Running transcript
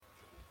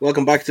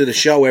Welcome back to the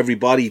show,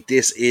 everybody.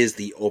 This is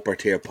the Upper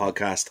Tier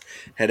Podcast.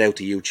 Head out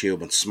to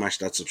YouTube and smash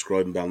that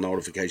subscribe and bell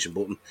notification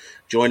button.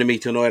 Joining me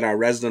tonight, our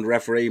resident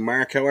referee,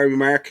 Mark. How are you,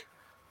 Mark?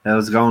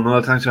 How's it going,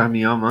 Noel? Thanks for having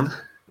me on, man.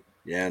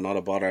 Yeah, not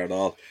a bother at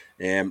all.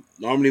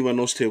 Normally, when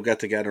us two get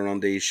together on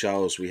these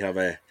shows, we have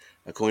a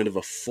kind of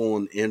a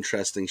fun,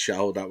 interesting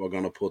show that we're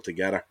going to put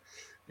together.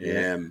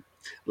 Yeah.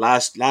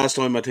 Last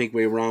time I think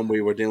we were on,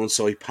 we were doing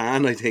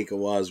Saipan, I think it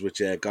was,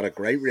 which got a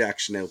great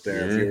reaction out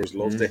there. Yeah, Viewers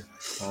loved yeah. it.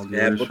 All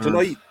the Irish But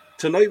fans.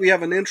 tonight we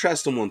have an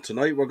interesting one.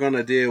 Tonight we're going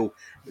to do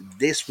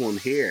this one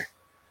here,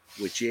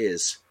 which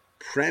is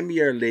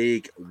Premier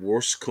League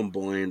worst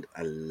combined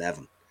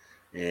 11.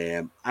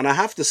 And I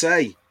have to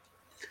say,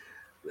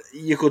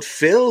 you could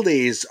fill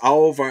these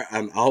over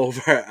and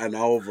over and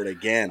over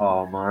again.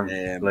 Oh,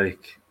 man. Um,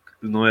 Like,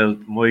 Noel,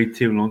 my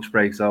 2 lunch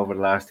breaks over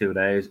the last 2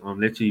 days, I'm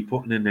literally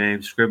putting in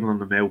names, scribbling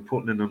them out,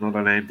 putting in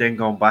another name, then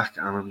going back,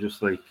 and I'm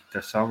just like,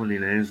 there's so many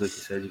names, like you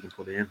said, you can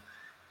put in.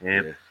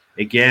 yeah,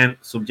 Again,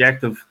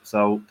 subjective,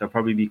 so there'll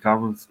probably be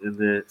comments in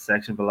the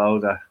section below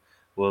that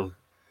will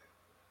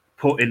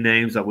put in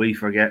names that we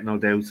forget, no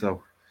doubt.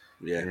 So,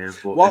 yeah.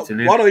 but it's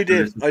an What I interesting did,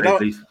 list to I say, don't.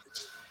 please.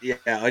 Yeah,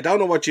 I don't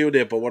know what you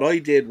did, but what I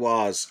did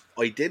was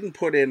I didn't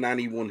put in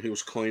anyone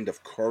who's kind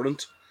of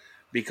current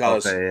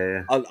because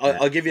Okay, yeah,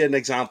 I'll give you an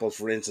example.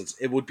 For instance,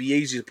 it would be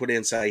easy to put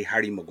in, say,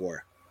 Harry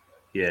Maguire.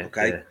 yeah,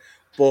 Okay, yeah,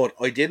 but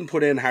I didn't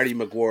put in Harry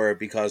Maguire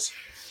because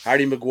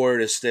Harry Maguire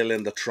is still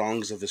in the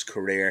throngs of his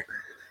career.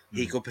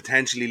 He yeah. could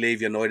potentially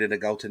leave United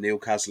and go to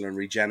Newcastle and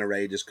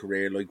regenerate his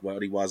career like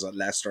what he was at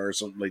Leicester or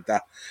something like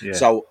that. Yeah,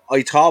 So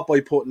I thought by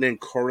putting in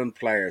current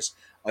players,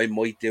 I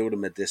might do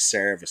them a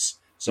disservice.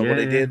 So what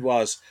yeah, I yeah, did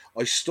was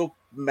I stuck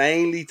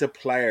mainly to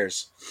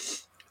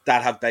players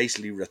that have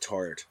basically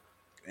retired.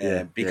 yeah,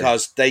 yeah,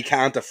 Because they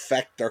can't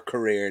affect their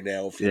career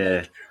now, if you yeah.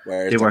 like,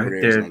 whereas their career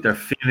is They're ongoing.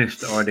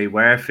 finished, or they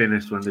were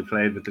finished when they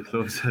played with the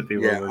clubs that they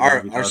Yeah, were going to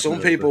or, be or talking some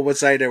about. So people would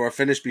say they were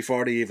finished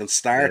before they even yeah,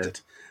 started.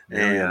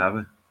 now you Um, have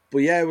it. But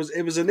yeah, it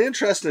was an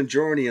interesting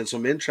journey and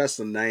some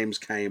interesting names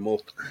came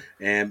up.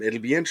 It'll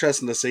be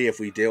interesting to see if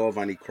we do have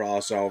any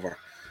crossover.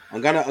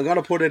 I'm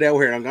gonna put it out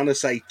here. I'm gonna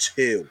say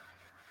two.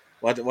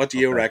 What do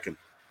you Okay. reckon?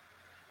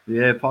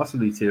 Yeah,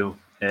 possibly two.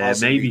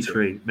 Possibly Maybe two.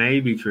 three.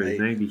 Maybe three.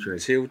 May Maybe three.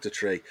 2 to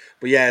 3.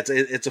 But yeah,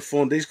 it's a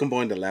fun. These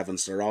combined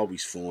 11s, they're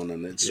always fun,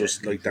 and it's Yeah,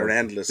 just like they're exactly.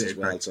 endless Bit as of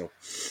well. crack.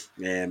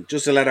 So,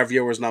 just to let our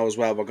viewers know as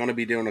well, we're going to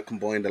be doing a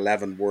combined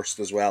 11 worst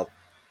as well.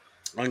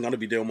 I'm going to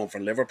be doing one for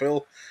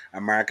Liverpool,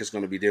 and Mark is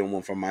going to be doing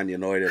one for Man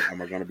United, and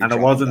we're going to be And it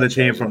dropping wasn't the that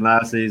show team as well. from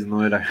last season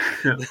either.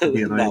 Could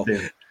be another No,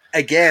 team.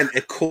 again,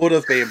 it could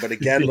have been, but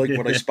again, like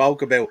what I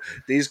spoke about,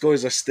 these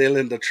guys are still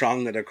in the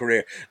throng of their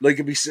career. Like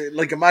it'd be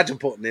like imagine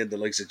putting in the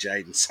likes of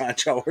Jadon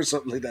Sancho or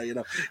something like that.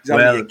 He's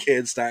only a Well,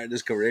 kid starting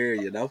his career.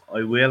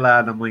 I will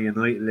add on my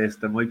United list.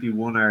 There might be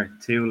one or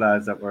two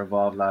lads that were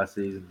involved last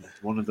season.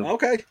 One of them,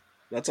 Okay,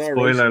 that's all right.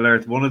 spoiler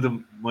alert, one of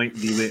them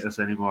mightn't be with us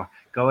anymore.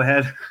 Go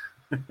ahead.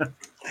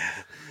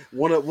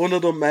 One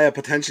of them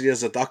potentially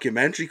has a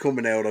documentary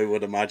coming out, I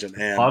would imagine.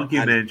 And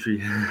Documentary.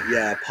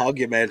 yeah,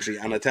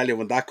 Pogumentary. And I tell you,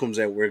 when that comes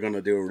out, we're going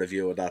to do a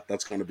review of that.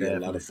 That's going to be a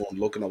lot of Definitely. fun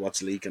looking at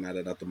what's leaking at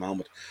it at the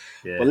moment.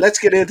 But Yeah. let's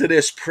get into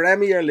this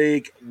Premier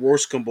League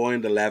worst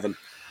combined 11.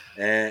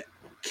 Uh,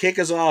 Kick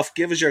us off.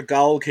 Give us your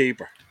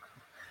goalkeeper.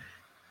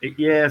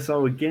 Yeah,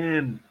 so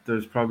again,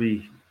 there's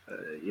probably,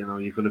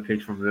 you could have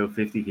picked from about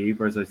 50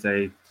 keepers, I'd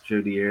say,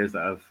 through the years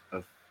that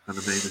have kind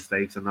of made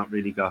mistakes and not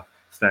really got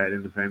started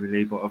in the Premier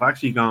League. But I've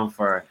actually gone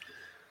for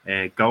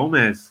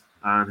Gomez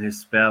and his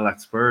spell at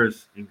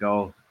Spurs in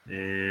goal.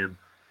 I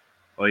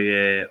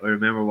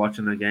remember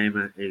watching a game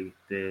at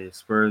the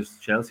Spurs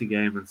Chelsea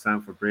game in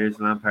Stamford Bridge.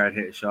 Lampard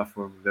hit a shot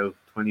from about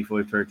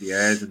 25, 30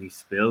 yards and he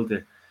spilled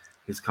it.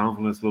 His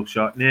confidence looked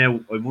shot.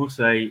 Now I must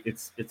say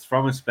it's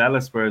from a spell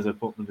at Spurs I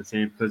put him in the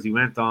team because he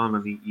went on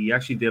and he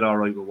actually did all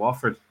right with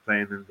Watford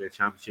playing in the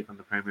Championship and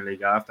the Premier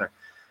League after.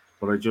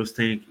 But I just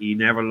think he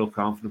never looked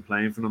confident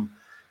playing for them.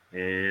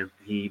 And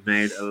he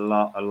made a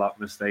lot of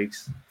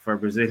mistakes. For a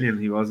Brazilian,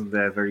 he wasn't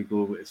very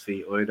good with his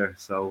feet either.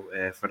 So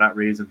for that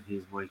reason,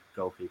 he's my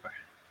goalkeeper.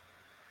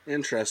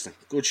 Interesting.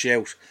 Good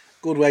shout.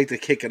 Good way to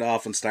kick it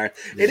off and start.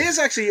 It Yeah. is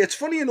actually, it's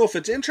funny enough,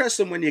 it's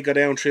interesting when you go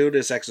down through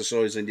this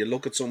exercise and you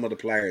look at some of the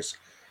players.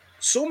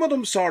 Some of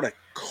them sort of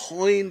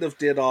kind of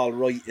did all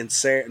right in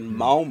certain Mm.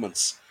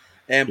 moments.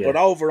 But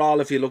Yeah. overall,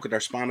 if you look at their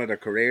span of their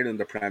career in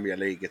the Premier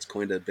League, it's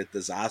kind of a bit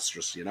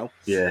disastrous. Yeah.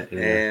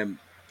 Yeah.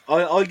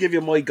 I'll give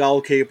you my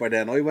goalkeeper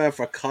then. I went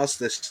for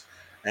Kostas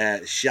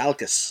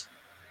Schalkes.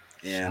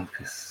 I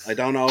Sharkus.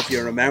 don't know if you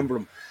Oh man.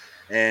 remember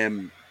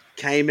him.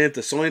 Came in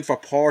to sign for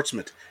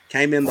Portsmouth.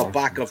 Came in the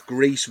back Portsmouth. of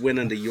Greece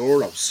winning the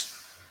Euros.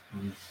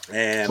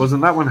 Mm. Um,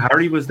 Wasn't that when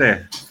Harry was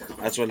there?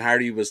 that's when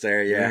Harry was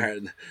there. Yeah. Yeah,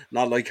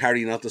 not like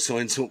Harry not to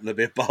sign something a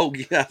bit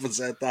bogey. I haven't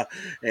said that.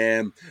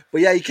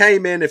 But yeah, he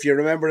came in. If you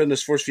remember, in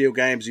his first few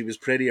games, he was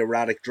pretty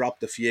erratic.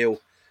 Dropped a few.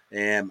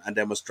 And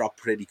then was dropped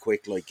pretty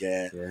quick, like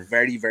Yeah.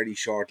 very, very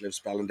short-lived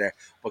spell in there.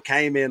 But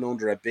came in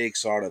under a big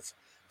sort of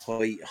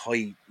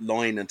high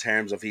line in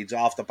terms of he's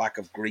off the back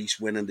of Greece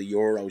winning the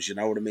Euros. You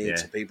know what I mean? Yeah.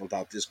 So people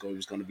thought this guy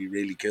was going to be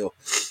really cool.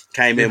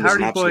 Came Did in was an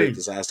Harry absolute Boy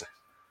disaster.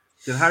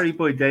 did Harry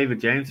Boy David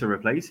James to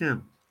replace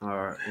him,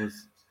 or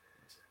was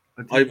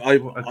I I think I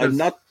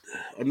because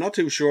I'm not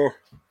too sure.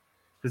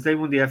 they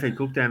won the FA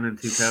Cup then in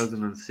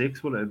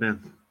 2006, would it have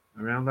been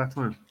around that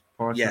time?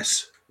 Portsmouth.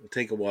 Yes, I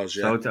think it was.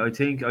 Yeah, So I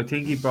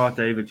think he brought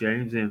David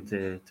James in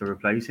to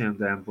replace him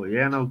then. But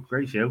yeah, no,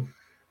 great show.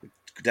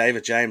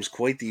 David James,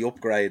 quite the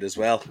upgrade as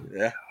well.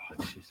 Yeah, Oh,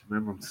 jeez,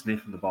 remember him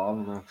sniffing the ball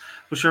and all.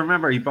 But sure,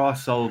 remember he brought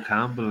Sol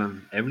Campbell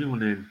and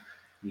everyone in.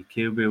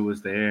 Cuba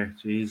was there.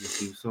 Jesus,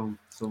 he was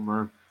some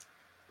man.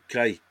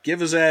 okay.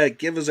 Give us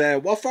a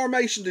what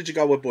formation did you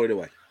go with, by the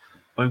way?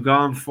 I'm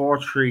gone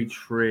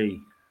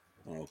 4-3-3.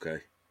 Okay.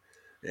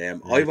 Yeah.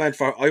 I went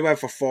for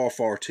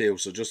 4-4-2.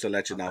 So just to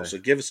let you know. Okay. So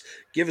give us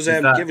Is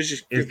that give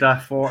us is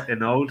that for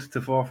an ode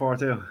to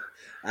 4-4-2?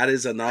 that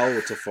is a no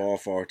to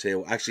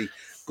 4-4-2. Actually,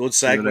 good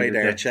See what I segue did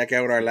there. there? Check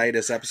out our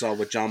latest episode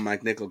with John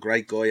McNichol.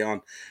 Great guy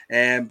on.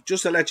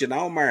 Just to let you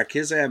know, Mark,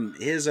 his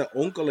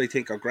uncle, I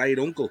think, or great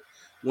uncle,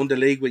 won the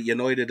league with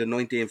United in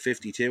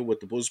 1952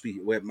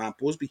 with Matt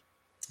Busby.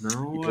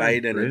 No He way.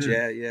 played in it.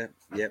 Brilliant.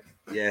 Yeah.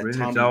 Brilliant.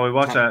 Tommy, No, we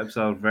watched Tom, that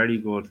episode. Very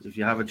good. If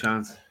you have a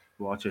chance,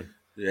 watch it.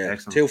 yeah,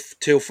 Excellent.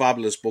 two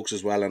fabulous books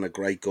as well, and a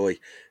great guy,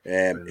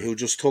 Brilliant. who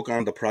just took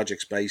on the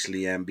projects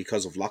basically,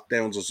 because of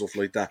lockdowns and stuff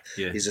like that.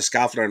 Yeah. He's a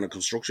scaffolder and a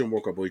construction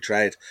worker by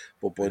trade,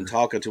 but when Brilliant.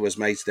 talking to his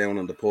mates down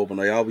in the pub,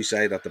 and I always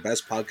say that the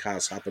best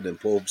podcasts happen in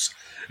pubs.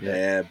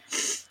 Yeah. Um,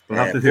 We'll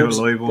have to do a pubs,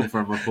 live one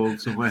from a pub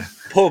somewhere.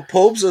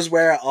 pubs is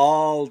where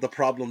all the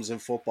problems in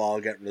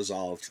football get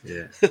resolved.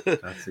 Yeah. That's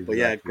But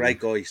yeah, exactly it. great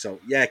guy. So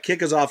yeah,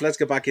 kick us off. Let's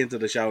get back into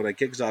the show. Then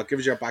kick us off. Give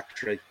us your back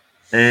three.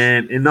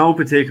 In no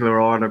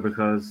particular order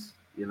because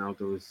there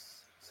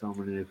was so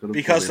many I could have put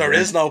Because in there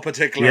there. is no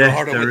particular Yeah,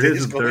 order with there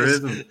these isn't. There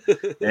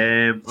guys.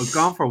 isn't. I've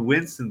gone for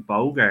Winston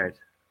Bogart.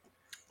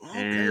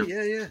 Okay, Um,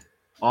 yeah.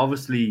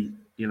 obviously,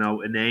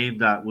 a name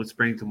that would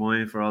spring to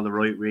mind for all the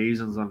right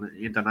reasons on the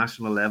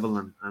international level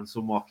and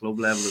somewhat club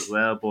level as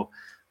well. But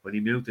when he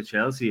moved to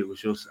Chelsea, it was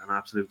just an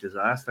absolute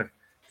disaster.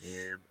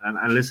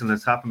 And listen,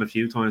 it's happened a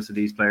few times to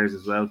these players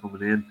as well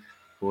coming in.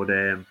 But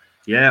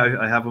yeah,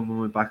 I have him on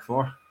my back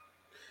four.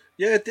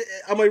 Yeah,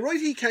 am I right?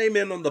 He came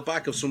in on the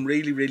back of some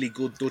really, really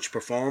good Dutch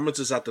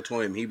performances at the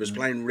time. He was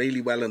playing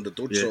really well in the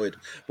Dutch Yeah, side,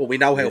 but we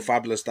know how yeah,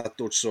 fabulous that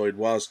Dutch side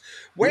was.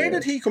 Where yeah.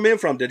 did he come in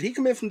from? Did he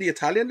come in from the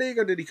Italian league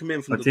or did he come in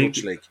I from the think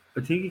Dutch league?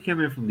 I think he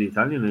came in from the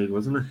Italian league,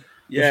 wasn't it?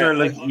 But Yeah, sure,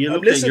 like you I've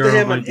look at listened to Euro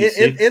him, and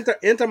 '96.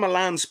 Inter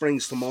Milan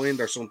springs to mind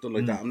or something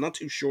like Mm. that. I'm not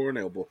too sure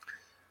now, but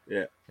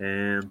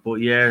yeah. But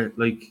yeah,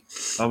 like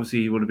obviously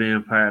he would have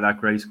been part of that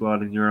great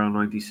squad in Euro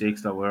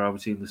 '96 that were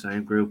obviously in the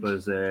same group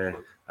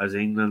as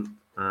England,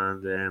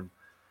 and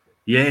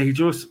yeah, he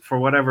just for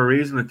whatever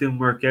reason it didn't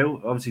work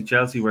out. Obviously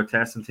Chelsea were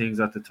testing things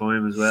at the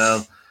time as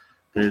well.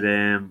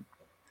 They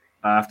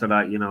after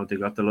that, they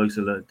got the likes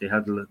of they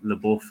had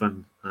LeBuff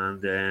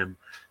and Yeah.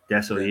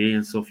 Desailly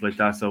and stuff like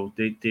that. So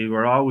they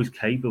were always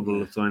capable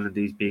Yeah. of signing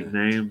these big Yeah.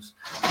 names.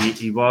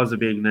 He was a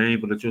big name,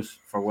 but it just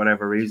for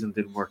whatever reason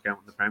didn't work out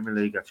in the Premier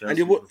League at And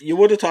Chelsea. you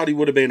would have thought he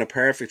would have been a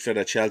perfect fit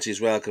at Chelsea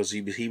as well because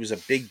he was a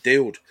big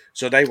dude.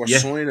 So they were Yeah,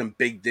 signing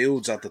big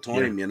dudes at the yeah,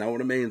 time. You know what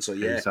I mean? So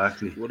yeah,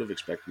 exactly. would have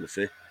expected him to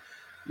fit.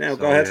 Now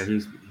go So ahead, yeah,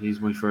 he's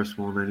my first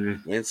one anyway.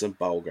 Vincent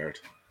Bogart.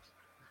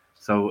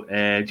 So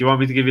do you want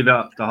me to give you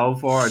the whole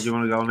four, or do you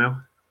want to go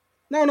now?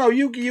 No,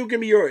 you give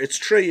me your. It's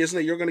three, isn't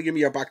it? You're going to give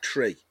me your back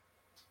three,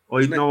 Oh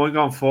isn't it? no, I'm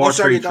going Oh, four,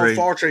 sorry, three, you're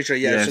going three. 4-3-3.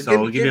 Yeah, Yeah, so so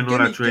I'll give you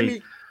another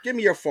three. give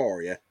me your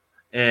four.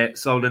 Yeah.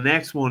 So the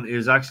next one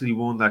is actually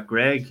one that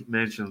Greg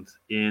mentioned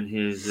in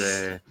his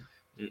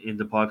in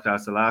the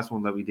podcast. The last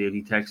one that we did,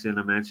 he texted in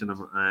and mentioned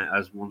him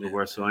as one of the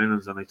worst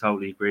signings, and I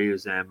totally agree.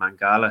 Is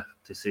Mangala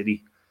to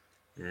City.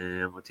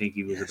 I think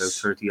he was about Yes.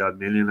 30 odd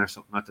million or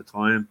something at the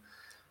time.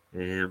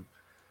 Um,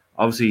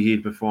 obviously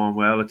he'd performed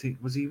well. I think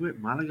was he with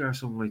Malaga or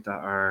something like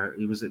that, or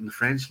he was in the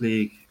French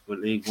league with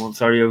League One.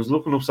 Sorry, I was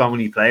looking up so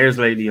many players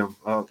lately.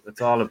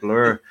 It's all a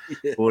blur,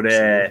 Yeah, but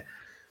absolutely.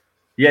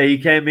 yeah, he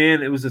came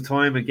in. It was a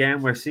time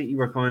again where City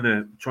were kind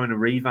of trying to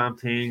revamp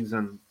things,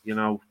 and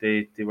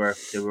they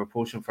were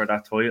pushing for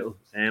that title.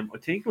 I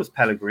think it was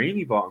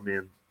Pellegrini bought him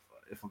in,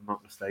 if I'm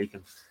not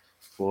mistaken.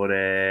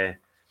 But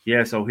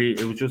yeah, so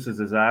it was just a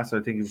disaster.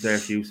 I think he was there a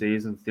few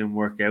seasons, didn't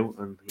work out,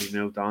 and he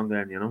moved on.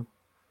 Then.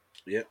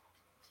 Yeah.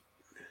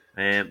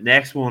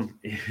 Next one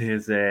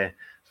is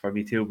for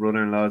me two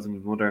brother-in-laws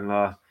and my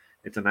mother-in-law.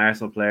 It's an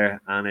Arsenal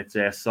player, and it's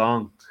a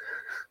song.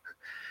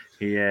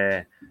 he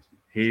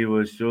he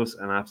was just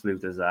an absolute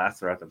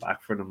disaster at the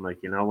back for them.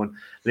 When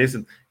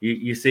listen,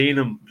 you seen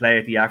him play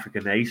at the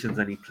African nations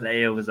and he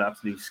play out his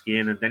absolute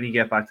skin, and then he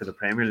get back to the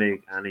Premier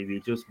League and he'd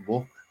be just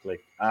muck,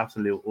 like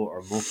absolute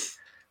utter muck.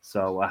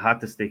 So I had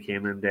to stick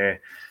him in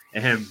there.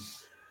 Um,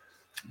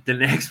 the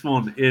next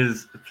one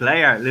is a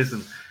player.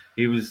 Listen,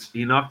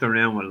 he knocked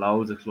around with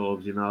loads of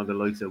clubs, the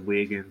likes of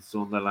Wigan,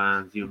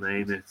 Sunderland, you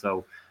name it.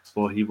 So,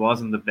 but he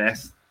wasn't the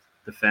best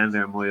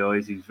defender in my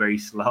eyes. He was very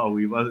slow.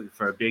 He wasn't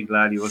for a big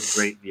lad. He wasn't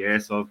great in the air.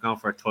 So I've gone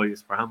for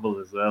Titus Bramble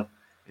as well,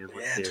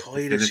 Yeah, to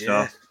Titus, finish yeah.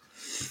 off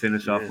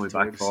Yeah, my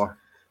back Titus. four.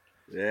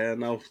 Yeah,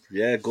 no,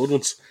 yeah, good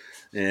ones.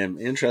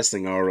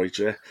 Interesting, all right,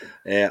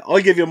 yeah.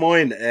 I'll give you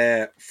mine.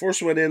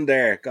 First one in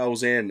there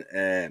goes in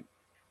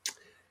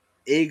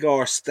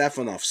Igor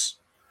Stefanovs.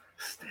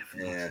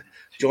 Stefanos. Uh,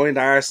 joined Jesus.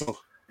 Arsenal.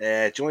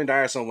 Joined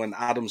Arsenal when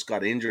Adams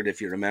got injured,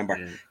 if you remember.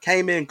 Yeah.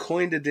 Came in,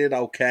 kind of did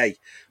okay.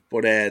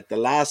 But the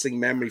lasting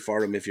memory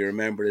for him, if you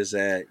remember, is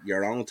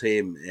your own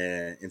team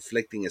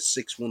inflicting a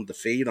 6-1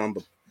 defeat on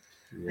them.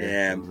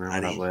 Yeah, I remember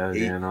And that well.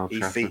 Yeah, no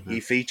Trafford. he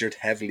featured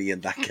heavily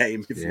in that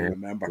game, if you Yeah,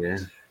 remember. yeah.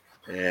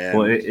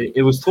 But Um,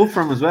 it was tough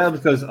for him as well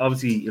because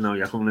obviously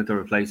you're coming in to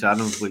replace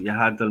Adams, but you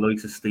had the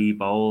likes of Steve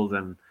Bold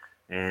and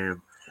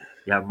um,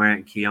 you have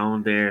Martin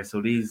Keown there.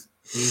 So these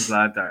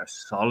lads that are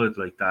solid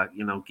like that,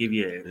 give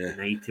you yeah, an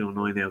 8 to a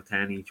 9 out of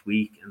 10 each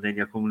week, and then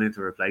you're coming in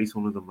to replace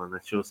one of them, and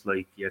it's just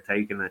like you're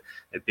taking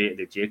a bit of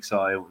the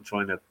jigsaw out and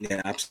trying to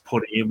yeah,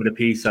 put it in with a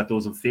piece that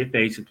doesn't fit,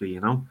 basically.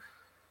 and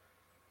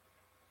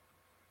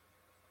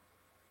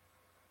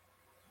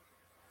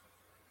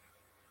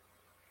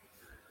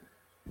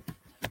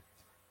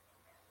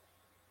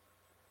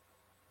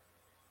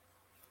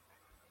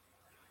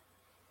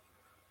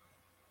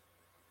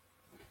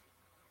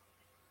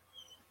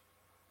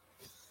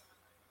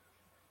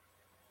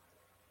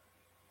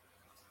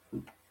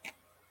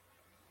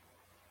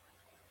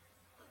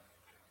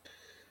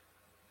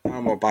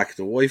we're back.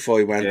 The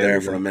Wi-Fi went There there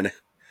we for a go. minute.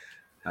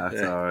 That's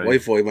Yeah, all right.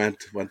 Wi-Fi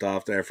went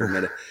off there for a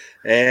minute.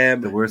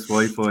 Um, The worst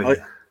Wi-Fi.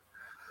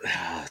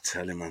 I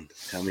tell you, man,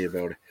 tell me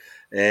about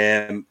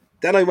it.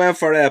 Then I went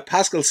for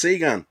Pascal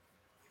Sagan.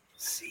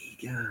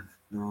 Segan.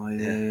 No,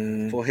 Yeah,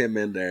 yeah. put him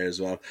in there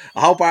as well.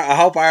 I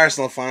hope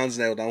Arsenal fans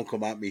now don't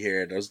come at me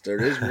here. There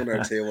is one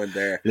or two in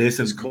there. There's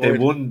Listen, they quite.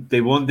 won't.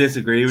 They won't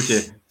disagree with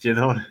you. Do you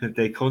know?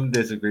 They couldn't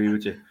disagree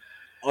with you.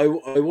 I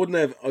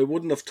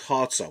wouldn't have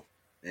thought so.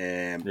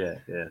 Yeah,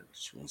 yeah.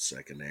 Just 1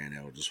 second there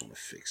now. I just want to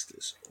fix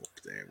this up.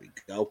 There we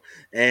go.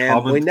 My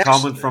Comment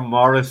next. from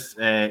Morris,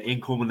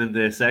 incoming in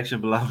the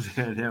section below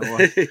there. Now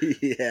what?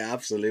 Yeah,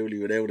 absolutely,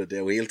 without a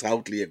doubt. He'll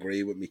totally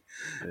agree with me.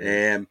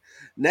 Yeah,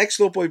 Next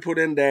up, I put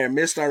in there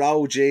Mr.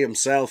 OG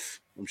himself.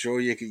 I'm sure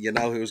you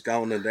know who's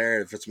going in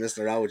there if it's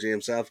Mr. OG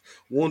himself.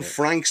 One yeah,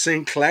 Frank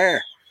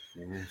Sinclair.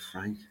 yeah.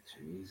 Frank,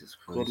 Jesus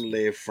Christ. Couldn't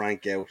leave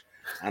Frank out.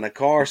 And of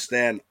course,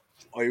 then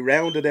I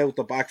rounded out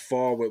the back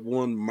four with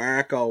one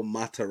Marco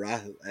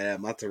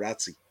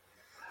Materazzi.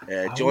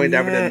 Oh Joined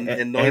Everton yeah,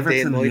 in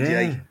Everton. 1998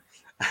 Yeah,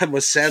 and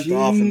was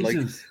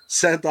Jesus.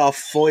 sent off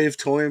 5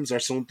 times or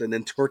something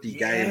in 30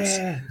 games.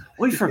 Yeah,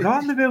 I'd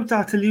forgotten about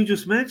that till you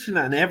just mentioned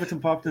that, and Everton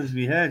popped into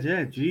my head.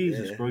 Yeah,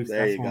 Jesus Yeah, Christ, there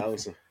that's you one. go.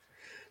 So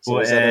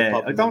I But said I'd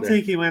pop I him in don't there.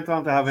 think he went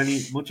on to have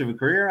any much of a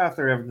career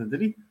after Everton,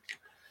 did he?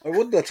 I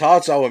wouldn't have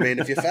thought so. I mean,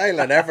 if you fail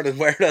at Everton,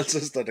 where else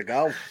is there to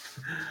go?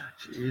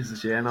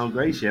 Jesus, yeah, no,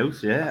 great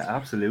shouts. Yeah,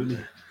 absolutely.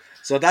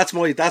 So that's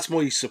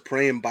my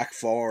supreme back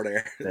four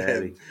there.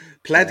 Deadly,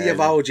 Plenty of deadly.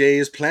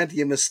 OJs,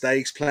 plenty of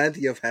mistakes,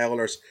 plenty of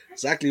howlers.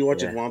 Exactly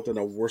what you'd Yeah, want in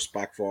a worst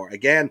back four.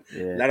 Again,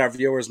 yeah, let our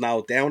viewers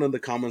know down in the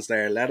comments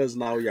there. Let us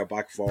know your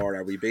back four.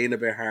 Are we being a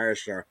bit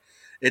harsh? Or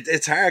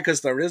it's hard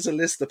because there is a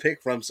list to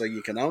pick from, so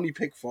you can only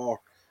pick four.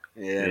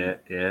 Um, yeah,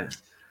 yeah.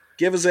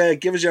 give us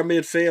your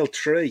midfield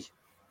three.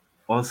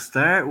 I'll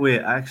start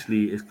with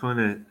actually. It's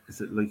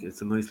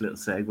a nice little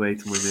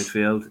segue to my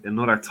midfield.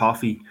 Another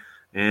toffee.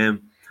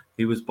 Um,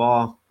 he was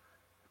bought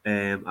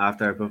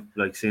after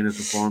like seeing his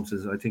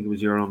performances. I think it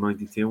was Euro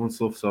 '92 and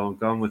stuff. So I'm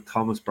going with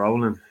Thomas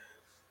Brolin.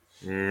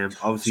 Thomas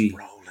Obviously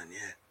Brolin,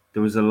 yeah.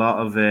 there was a lot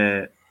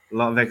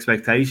of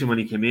expectation when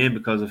he came in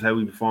because of how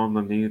he performed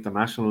on the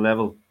international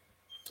level.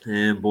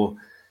 But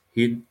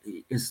he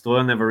his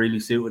style never really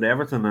suited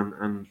Everton,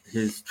 and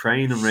his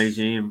training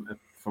regime.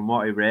 From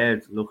what I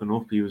read, looking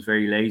up, he was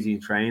very lazy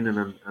in training,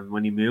 and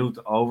when he moved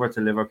over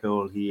to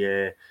Liverpool,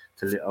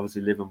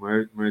 obviously live in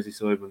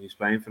Merseyside when he was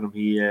playing for them,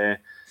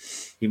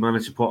 he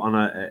managed to put on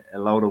a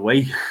load of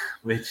weight,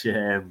 which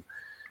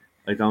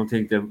I don't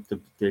think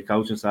the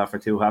coaching staff are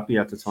too happy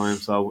at the time.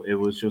 So it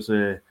was just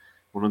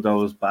one of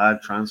those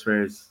bad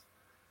transfers.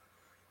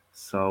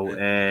 So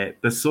Yeah.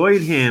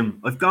 beside him,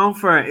 I've gone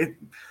for it.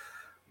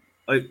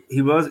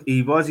 He was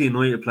a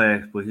United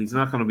player, but he's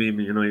not going to be in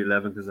the United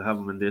 11 because I have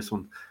him in this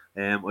one.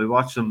 I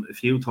watched him a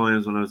few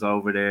times when I was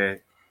over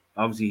there.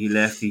 Obviously, he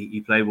left. He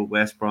played with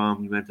West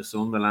Brom. He went to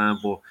Sunderland,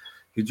 but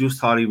he just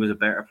thought he was a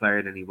better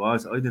player than he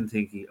was. I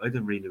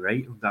didn't really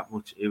rate him that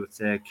much. It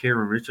was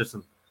Kieran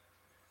Richardson.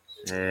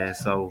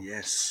 So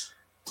Yes.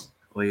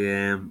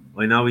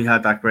 I know he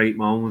had that great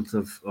moment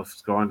of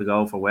scoring the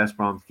goal for West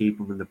Brom to keep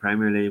him in the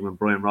Premier League when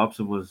Brian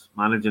Robson was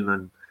managing,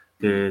 and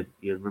Mm.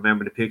 you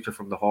remember the picture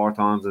from the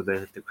Hawthorns of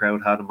the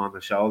crowd had him on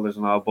their shoulders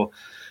and all, but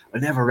I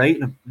never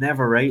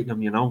rated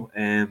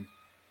him.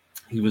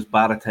 He was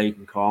bad at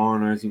taking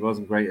corners. He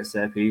wasn't great at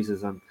set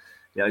pieces, and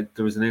yeah,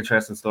 there was an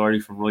interesting story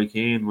from Roy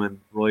Keane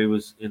when Roy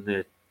was in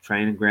the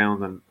training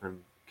ground and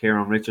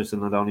Kieran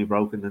Richardson had only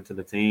broken into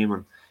the team,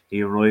 and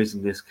he arrives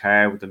in this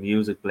car with the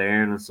music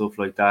blaring and stuff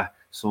like that.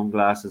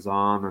 sunglasses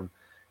on, and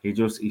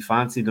he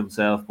fancied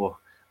himself, but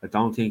I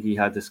don't think he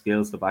had the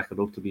skills to back it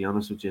up, to be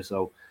honest with you.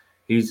 So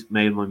he's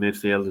made my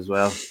midfield as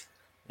well.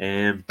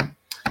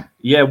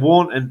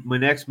 One, and my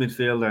next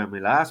midfielder and my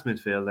last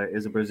midfielder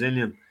is a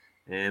Brazilian,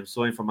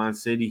 signed for Man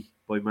City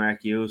by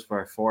Mark Hughes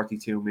for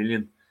 42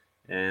 million.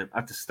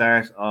 At the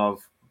start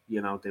of,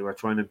 they were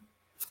trying to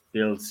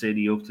build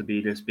City up to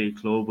be this big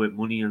club with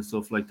money and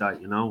stuff like that.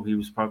 He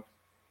was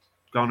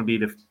going to be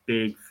the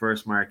big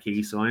first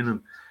marquee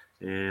signing.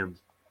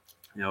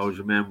 I always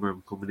remember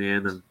him coming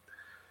in, and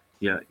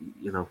yeah,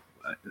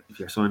 if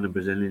you're signing a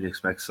Brazilian, you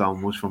expect so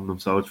much from them.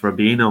 So it's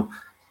Fabinho,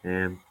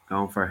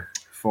 going for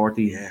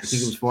 40. I think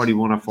it was Yes.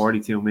 41 or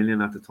 42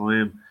 million at the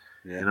time.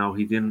 Yeah.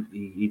 He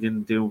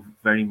didn't do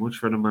very much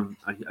for them, and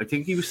I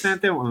think he was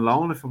sent out on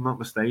loan, if I'm not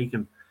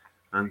mistaken.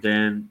 And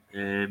then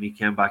he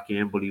came back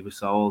in, but he was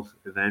sold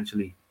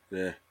eventually.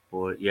 Yeah.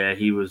 But yeah,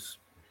 he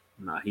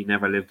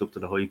never lived up to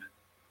the hype.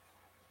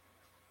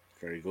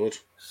 Very good.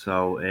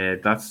 So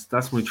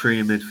that's my three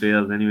in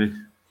midfield anyway.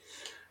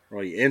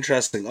 Right,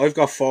 interesting. I've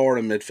got 4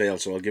 in midfield,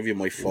 so I'll give you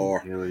my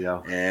 4. Here we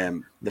go.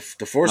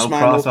 The first No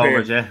man up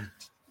crossovers, here. yeah.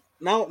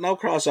 No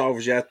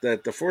crossovers yet.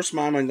 The first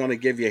man I'm going to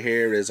give you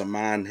here is a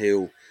man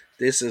who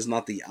this is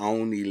not the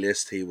only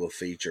list he will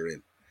feature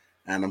in,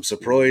 and I'm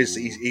surprised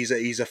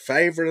he's a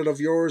favorite of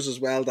yours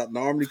as well. That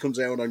normally comes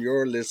out on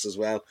your list as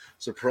well.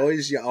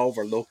 Surprised you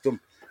overlooked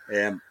him.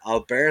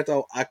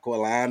 Alberto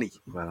Aquilani.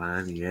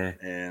 Well, yeah,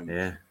 Um,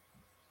 yeah.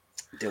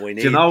 do I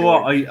Do you need? know Do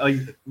what? I?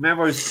 I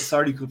remember.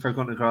 Sorry for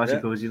cutting across you,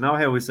 Yeah. because you know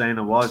how we were saying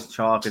I was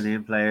chalking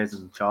in players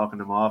and chalking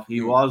them off. He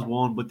Mm. was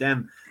one, but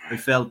then I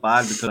felt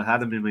bad because I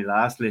had him in my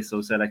last list. So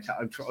I said I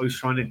was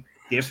trying to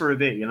differ a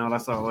bit.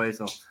 That sort of way.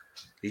 So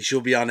He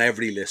should be on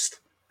every list.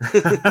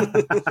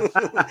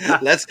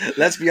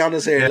 let's be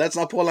honest here. yeah, Let's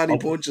not pull any I'll,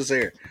 punches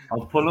here.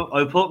 I'll put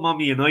him on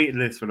my United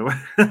list for the way.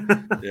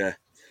 Yeah.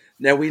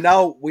 Now we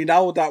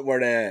know that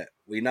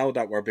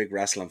we're big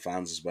wrestling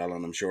fans as well,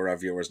 and I'm sure our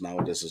viewers know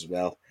this as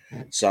well.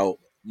 So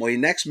my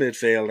next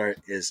midfielder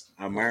is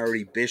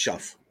Amari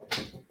Bischoff.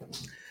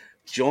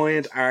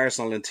 Joined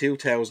Arsenal in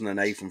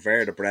 2008 from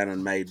Werder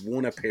Bremen, made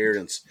 1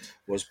 appearance,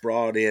 was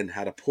brought in,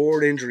 had a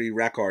poor injury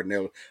record.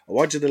 Now, I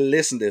want you to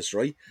listen to this,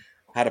 right?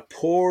 Had a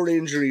poor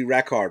injury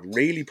record,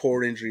 really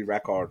poor injury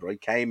record,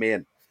 right? Came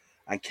in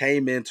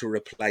to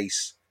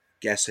replace,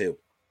 guess who?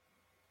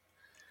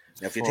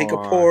 Now, if you think a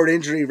For poor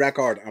injury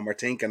record and we're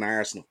thinking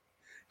Arsenal,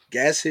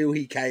 guess who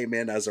he came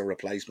in as a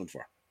replacement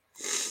for?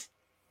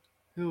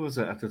 who was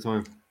it at the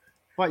time?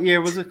 What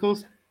year was it,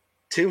 cuz?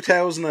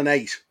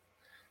 2008.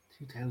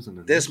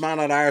 2008. This man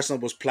at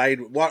Arsenal was played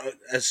what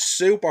a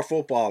super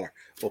footballer,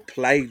 but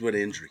played with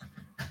injury.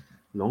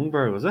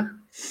 Longberg, was it?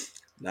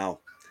 No,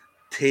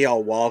 Theo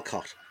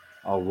Walcott.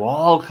 Oh,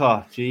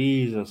 Walcott.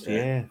 Jesus, Yeah.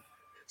 yeah.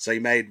 So he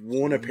made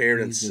 1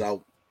 appearance, Jesus.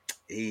 so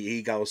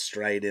he goes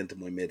straight into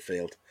my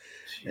midfield.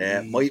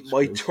 Jesus My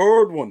Christ.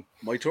 third one,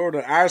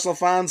 Arsenal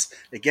fans,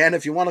 again,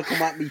 if you want to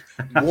come at me,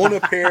 1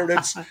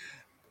 appearance,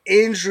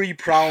 injury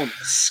prone,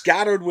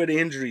 scattered with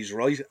injuries,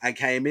 right? And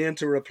came in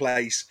to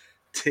replace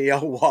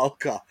Theo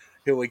Walcott,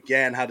 who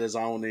again had his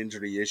own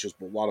injury issues,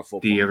 but what a The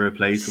footballer.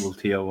 irreplaceable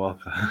Theo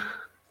Walker.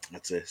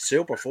 That's a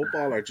super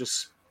footballer,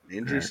 just Yeah.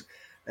 injuries.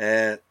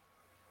 I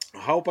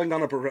hope I'm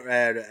gonna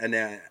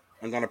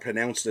I'm gonna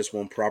pronounce this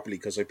one properly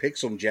because I picked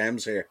some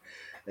gems here.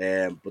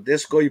 But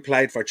this guy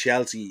played for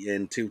Chelsea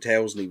in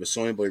 2000. He was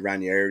signed by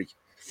Ranieri.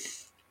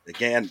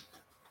 Again,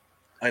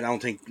 I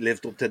don't think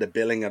lived up to the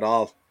billing at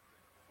all.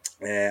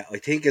 I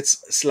think it's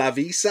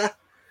Slavica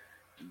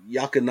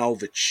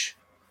Jakanovic.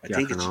 I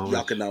think it's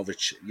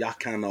Jakanovic.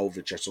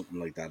 Jakanovic or something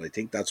like that. I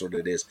think that's what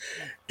it is.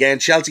 Again,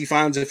 Chelsea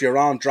fans, if you're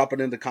on, drop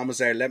it in the comments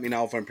there. Let me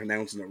know if I'm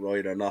pronouncing it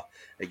right or not.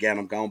 Again,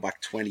 I'm going back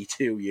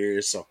 22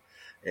 years, so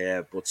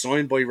but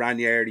signed by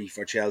Ranieri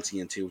for Chelsea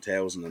in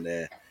 2000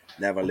 and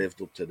never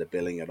lived up to the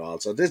billing at all.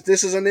 So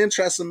this is an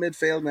interesting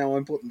midfield now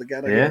I'm putting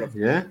together here.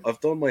 Yeah, yeah. I've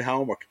done my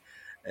homework.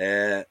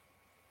 My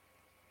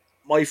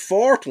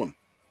fourth one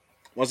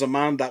was a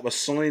man that was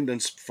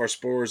signed for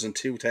Spurs in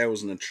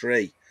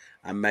 2003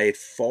 and made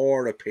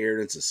 4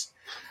 appearances.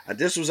 And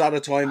this was at a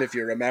time, if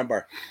you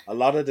remember, a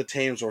lot of the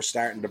teams were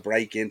starting to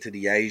break into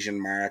the Asian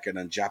market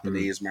and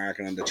Japanese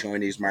market and the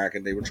Chinese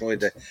market. They were trying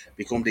to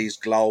become these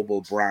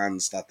global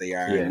brands that they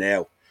are Yeah.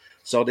 now.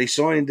 So they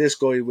signed this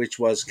guy, which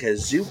was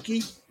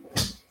Kazuki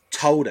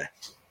Toda.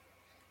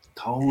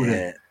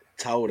 Toda.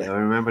 Toda. Yeah, I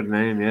remember the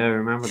name. Yeah, I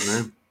remember the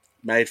name.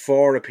 Made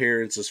 4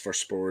 appearances for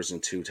Spurs in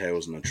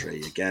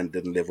 2003. Again,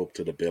 didn't live up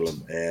to the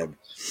billing.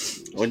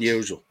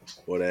 Unusual.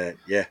 But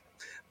yeah,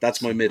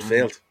 that's my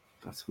midfield.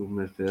 That's good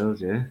midfield,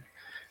 yeah.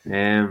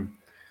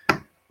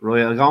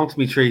 Right, I'll go on to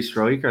me 3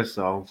 strikers.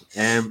 So,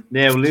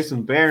 now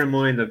listen, bear in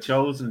mind I've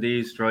chosen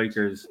these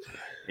strikers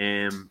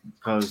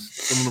because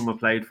some of them have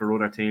played for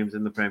other teams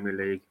in the Premier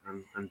League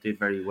and did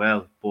very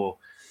well. But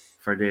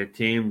for the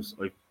teams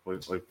I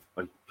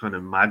kind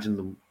of imagined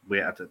them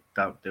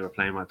that they were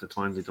playing at the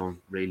time, they done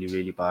really,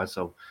 really bad.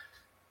 So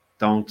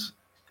don't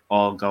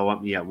all go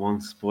at me at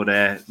once. But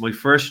my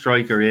first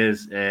striker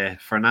is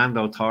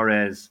Fernando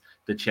Torres,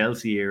 the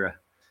Chelsea era.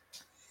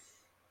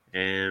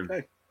 Um,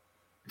 Okay.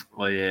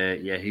 oh yeah,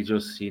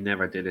 he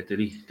never did it, did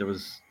he? There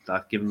was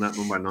that given that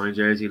number 9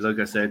 jersey. Like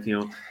I said, to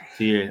you,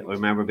 I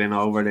remember being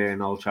over there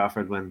in Old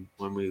Trafford when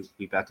we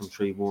bet them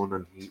 3-1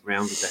 and he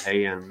rounded the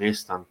hay and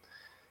missed, and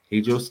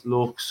he just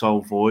looked so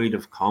void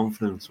of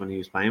confidence when he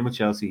was playing with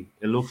Chelsea.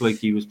 It looked like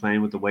he was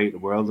playing with the weight of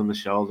the world on his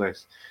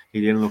shoulders. He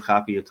didn't look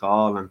happy at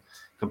all, and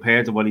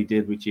compared to what he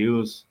did with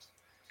Hughes,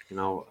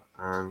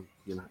 and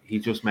he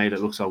just made it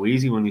look so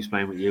easy when he was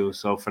playing with Hughes.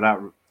 So for that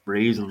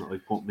reason, I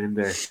put him in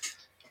there for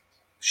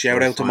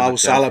Shout his out to time Mo at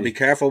Salah. Be Chelsea.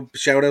 careful.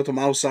 Shout out to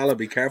Mo Salah.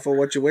 Be careful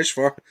what you wish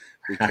for.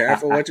 Be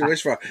careful what you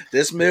wish for.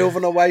 This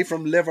moving away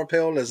from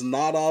Liverpool is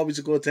not always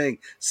a good thing.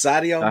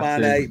 Sadio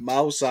That's it. Mane,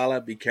 Mo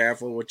Salah. Be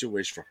careful what you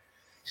wish for.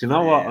 Do you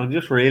know what? Um, I'm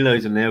just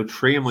realising now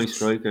 3 of my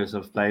strikers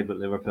have played with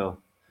Liverpool.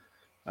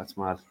 That's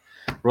mad.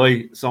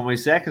 Right, so my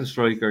second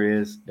striker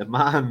is the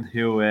man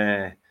who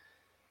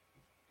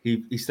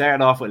he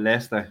started off with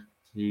Leicester.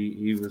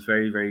 He was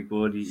very, very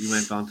good. He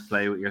went on to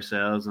play with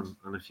yourselves and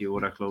a few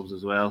other clubs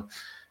as well.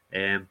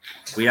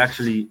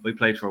 We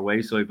played for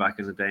Wayside back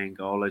in the day in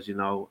goal, as you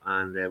know,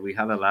 and we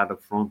had a lad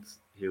up front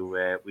who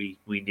we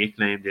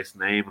nicknamed this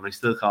name, and I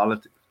still call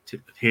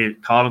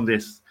him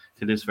this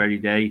to this very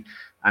day,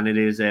 and it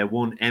is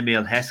one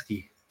Emil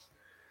Heskey.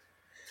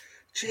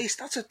 Jeez,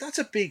 that's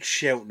a big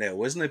shout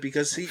now, isn't it?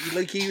 Because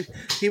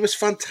he was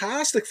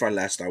fantastic for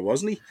Leicester,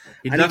 wasn't he?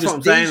 And he That's what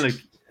was I'm saying. decent.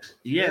 Like,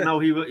 yeah, Yeah, no,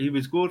 he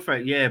was good for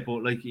it. Yeah,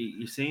 but like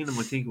you seen him,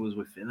 I think it was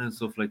with Finn and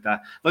stuff like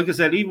that. Like I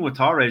said, even with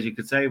Torres, you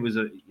could say it was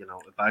a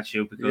bad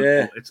shoot because,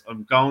 yeah, but it's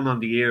I'm going on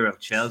the era of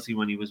Chelsea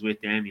when he was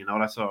with them,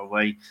 that sort of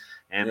way.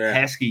 yeah,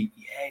 Heskey,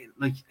 yeah,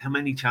 like how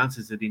many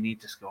chances did he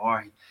need to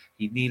score?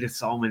 He needed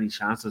so many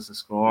chances to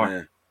score.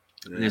 yeah,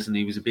 yeah. Listen,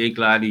 he was a big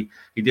lad. He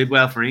did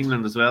well for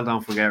England as well.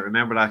 Don't forget.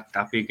 Remember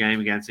that big game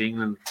against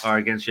England or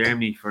against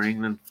Germany for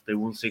England? They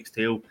won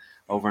 6-2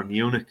 over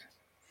Munich.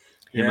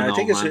 Him Yeah, and I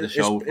think old man, the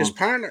show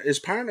front. his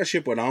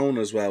partnership with Owen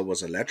as well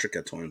was electric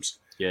at times.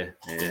 Yeah,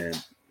 yeah.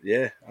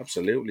 Yeah,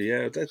 absolutely.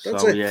 Yeah, that's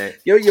So a yeah,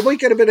 you might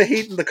get a bit of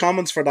heat in the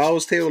comments for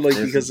those two, like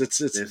listen, because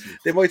it's listen.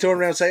 they might turn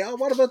around and say, oh,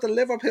 what about the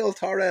Liverpool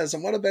Torres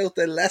and what about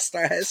the Leicester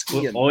Heskey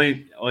But and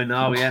I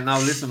know, yeah. Now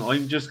listen,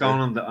 I'm just yeah,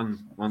 going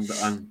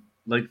on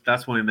like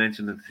that's why I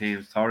mentioned the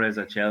teams Torres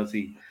at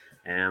Chelsea,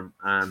 and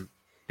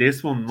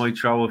this one might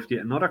throw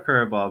another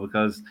curveball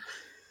because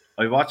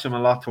I watched him a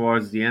lot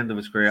towards the end of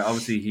his career.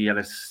 Obviously, he had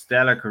a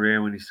stellar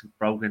career when he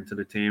broke into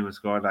the team and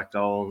scored that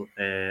goal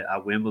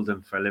at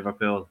Wimbledon for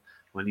Liverpool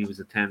when he was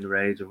a tender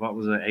age of what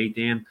was it,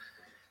 18.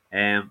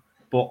 Um,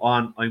 but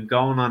I'm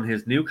going on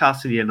his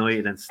Newcastle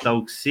United and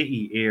Stoke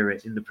City era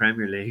in the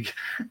Premier League.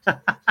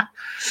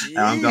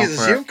 I'm going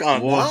Jesus, for you've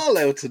gone one. all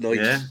out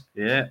tonight.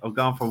 Yeah. I'm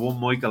going for one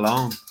Mike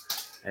alone.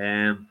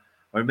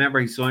 I remember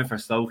he signed for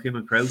Stoke. Him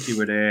and Crouchy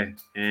were there.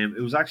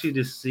 It was actually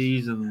this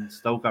season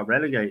Stoke got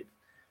relegated.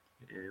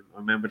 I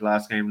remember the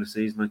last game of the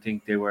season. I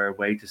think they were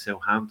away to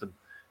Southampton,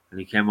 and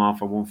he came on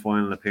for one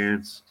final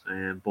appearance.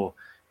 But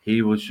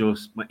he was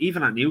just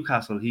even at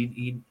Newcastle.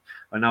 He.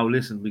 I know.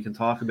 Listen, we can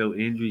talk about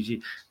injuries.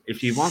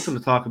 If you wanted to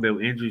talk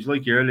about injuries,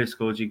 like your list,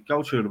 coach, you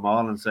go through them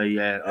all and say,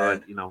 yeah,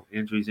 Yeah,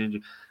 injuries,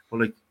 injury.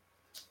 But like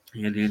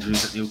he had the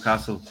injuries at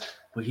Newcastle,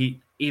 but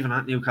he even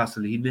at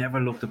Newcastle, he never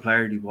looked the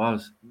player he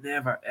was.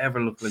 Never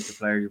ever looked like the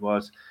player he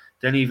was.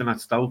 Then even at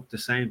Stoke, the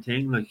same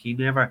thing. Like he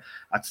never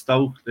at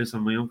Stoke.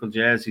 Listen, my uncle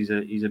Jez,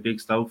 he's a big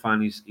Stoke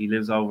fan. He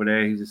lives over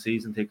there. He's a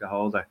season ticket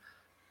holder.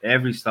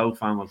 Every Stoke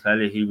fan will tell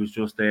you he was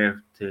just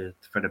there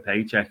for the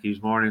paycheck. He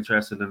was more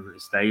interested in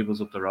his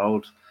stables up the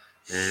road.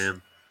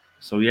 Um,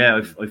 so yeah,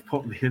 I've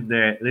put him in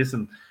there.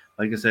 Listen,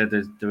 like I said,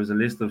 there was a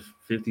list of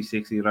 50,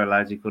 60 other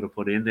lads you could have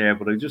put in there,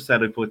 but I just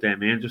said I'd put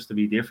them in just to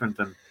be different,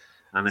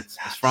 and it's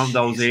from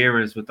those jeez.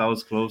 eras with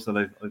those clubs that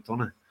I've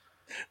done it.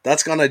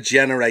 That's going to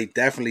generate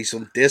definitely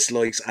some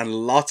dislikes and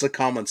lots of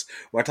comments.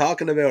 We're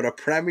talking about a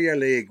Premier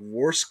League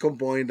worst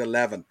combined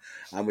 11,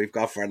 and we've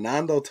got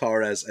Fernando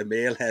Torres,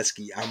 Emil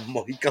Heskey, and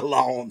Michael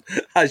Owen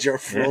as your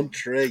Yeah. front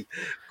three.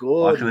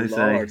 What Good can I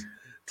say? Lord. What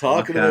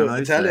Talking can about, I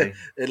I tell you,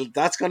 say?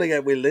 that's going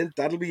to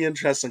that'll be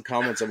interesting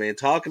comments. I mean,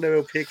 talking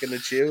about picking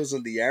and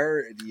choosing the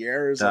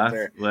errors of That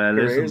their well,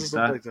 careers listen, and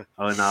stuff that like that.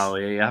 oh no,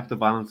 yeah, you have to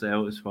balance it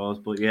out, I suppose.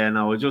 But yeah,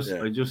 no,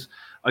 Yeah, I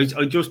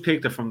just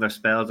picked it from their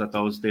spells at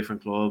those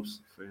different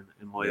clubs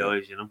in my yeah,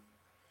 eyes.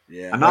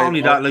 yeah. And not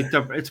only that, like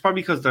it's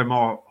probably because they're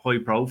more high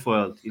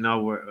profile.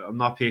 I'm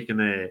not picking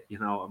a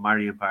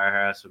Marion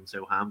Parhurst from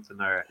Southampton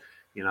or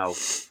you know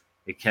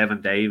a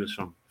Kevin Davis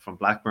from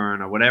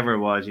Blackburn or whatever it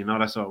was.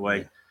 That sort of yeah,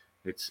 way.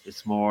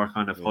 It's more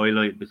kind of yeah.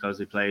 highlight because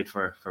they played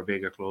for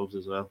bigger clubs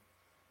as well.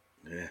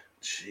 Yeah,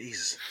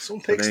 jeez, some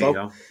So picks there you though.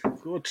 go.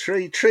 Good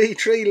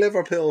three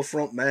Liverpool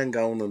front men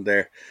going in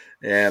there.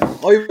 I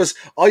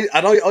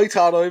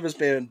thought I was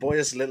being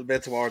biased a little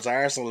bit towards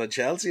Arsenal and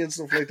Chelsea and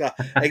stuff like that.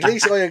 At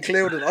least I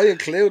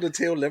included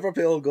two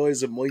Liverpool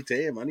guys in my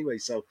team anyway.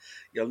 So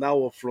you'll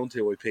know up front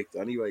who I picked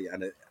anyway,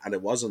 and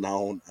it wasn't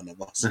Owen and it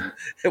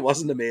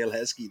wasn't Emile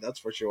Heskey, that's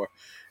for sure.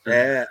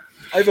 I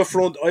have a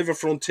front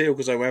two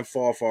because I went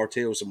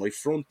 4-4-2. So my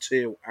front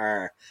two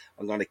are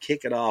I'm going to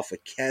kick it off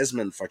with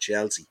Kesman for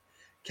Chelsea.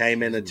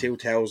 came in Jesus.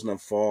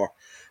 2004.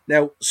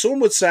 Now, some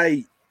would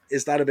say,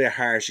 is that a bit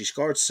harsh? He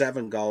scored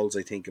 7 goals,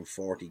 I think, in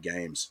 40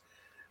 games.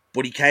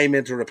 But he came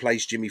in to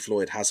replace Jimmy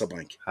Floyd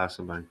Hasselbank.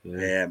 Hasselbank,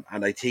 yeah.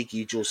 And I think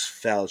he just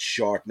fell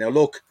short. Now,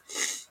 look,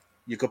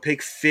 you could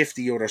pick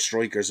 50 other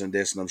strikers in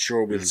this, and I'm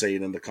sure we'll say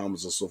it in the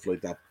comments and stuff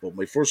like that. But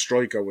my first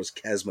striker was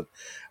Kesman.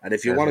 And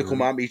if you want to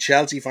come at me,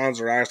 Chelsea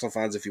fans or Arsenal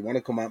fans, if you want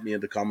to come at me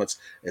in the comments,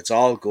 it's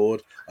all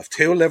good. I've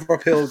 2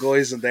 Liverpool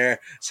guys in there,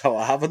 so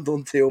I haven't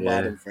done too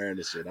bad Yeah. in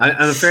fairness, you know.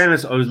 And in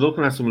fairness, I was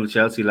looking at some of the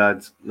Chelsea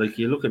lads. Like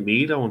you look at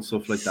Mido and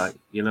stuff like that.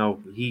 You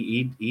know,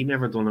 he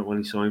never done it when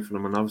he signed for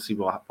them, and obviously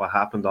what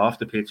happened off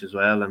the pitch as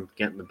well, and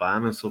getting the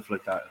ban and stuff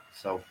like that.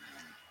 So,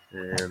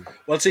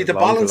 Well, see, there's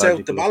loads of lads you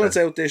to could look balance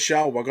at. out this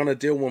show, we're going to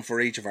do one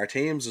for each of our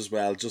teams as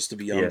well, just to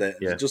be on Yeah,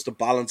 yeah, just to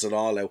balance it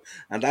all out,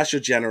 and that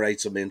should generate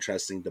some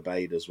interesting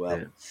debate as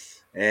well.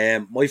 yeah.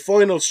 My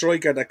final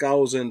striker that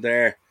goes in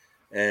there,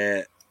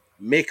 uh,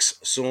 Mick's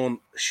son,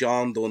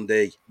 Sean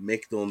Dundee,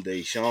 Sean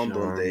Sean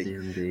Dundee,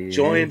 Dundee.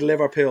 joined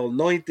Liverpool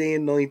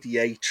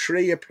 1998,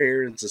 3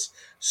 appearances,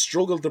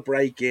 struggled to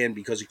break in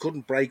because he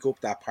couldn't break up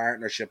that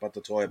partnership at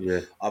the time Yeah,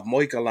 of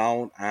Michael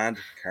Owen and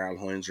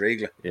Karl-Heinz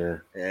Riegler.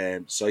 yeah,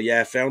 So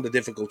yeah, found a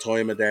difficult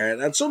time in there.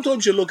 And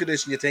sometimes you look at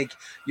this and you think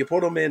you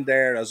put him in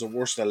there as a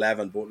worst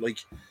 11, but like,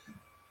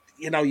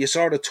 you know, you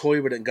sort of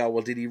toy with it and go,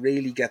 well, did he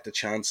really get the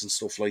chance and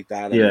stuff like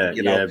that? And yeah,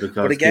 you know, yeah. but Because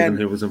given again,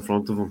 who was in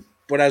front of him,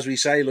 but as we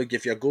say, like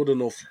if you're good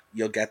enough,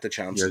 you'll get the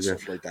chance you're and good.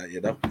 stuff like that. You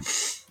know.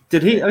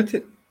 Did he? I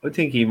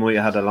think he might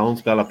have had a loan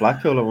spell at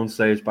Blackpool at one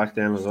stage back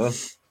then as well.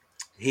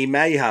 He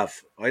may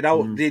have. I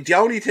know Mm, the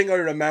only thing I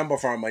remember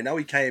from him, I know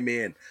he came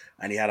in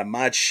and he had a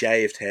mad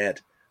shaved head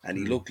and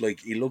mm. he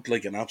looked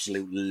like an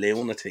absolute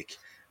lunatic.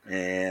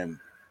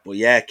 But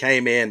yeah,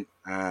 came in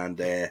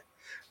and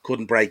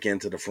couldn't break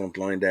into the front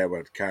line there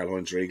with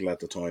Karl-Heinz Riegel at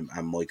the time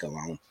and Michael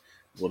Owen.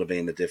 Would have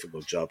been a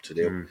difficult job to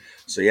do. Mm.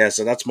 So yeah,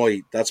 so that's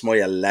my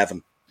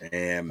 11.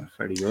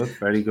 Very good,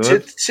 very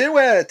good.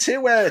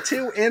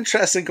 Two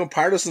interesting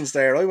comparisons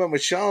there. I went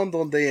with Sean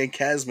Dundee and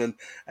Kesman,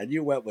 and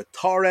you went with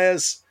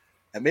Torres,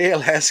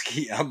 Emil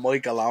Heskey, and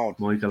Michael Owen.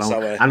 Michael Owen.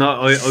 So And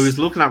I was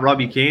looking at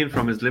Robbie Keane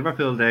from his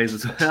Liverpool days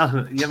as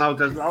well. You know,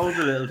 there's loads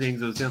of little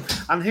things I was doing.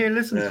 And here,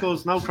 listen,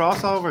 cuz no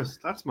crossovers.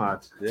 That's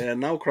mad. yeah,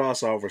 no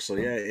crossover. So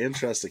yeah,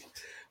 interesting.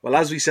 Well,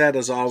 as we said,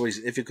 as always,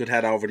 if you could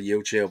head over to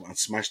YouTube and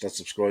smash that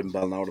subscribe and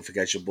bell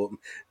notification button.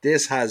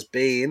 This has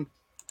been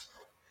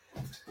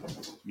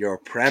your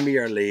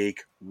Premier League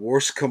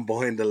worst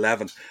combined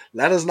 11.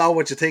 Let us know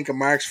what you think of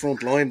Mark's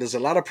front line. There's a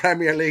lot of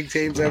Premier League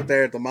teams out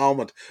there at the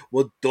moment.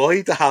 Would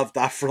die to have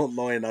that front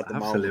line at the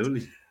moment.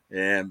 Absolutely.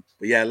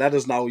 But yeah, let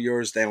us know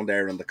yours down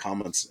there in the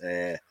comments.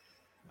 And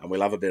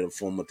we'll have a bit of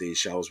fun with these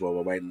shows while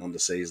we're waiting on the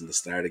season to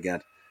start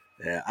again.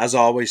 As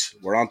always,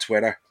 we're on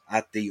Twitter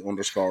at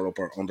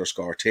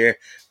 @the_upper_tier.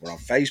 We're on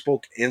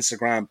Facebook,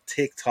 Instagram,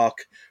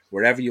 TikTok,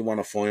 wherever you want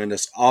to find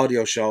us.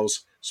 Audio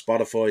shows,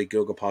 Spotify,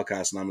 Google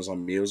Podcasts, and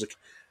Amazon Music.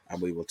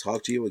 And we will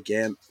talk to you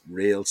again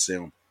real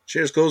soon.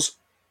 Cheers, cuz.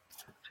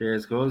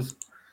 Cheers, cuz.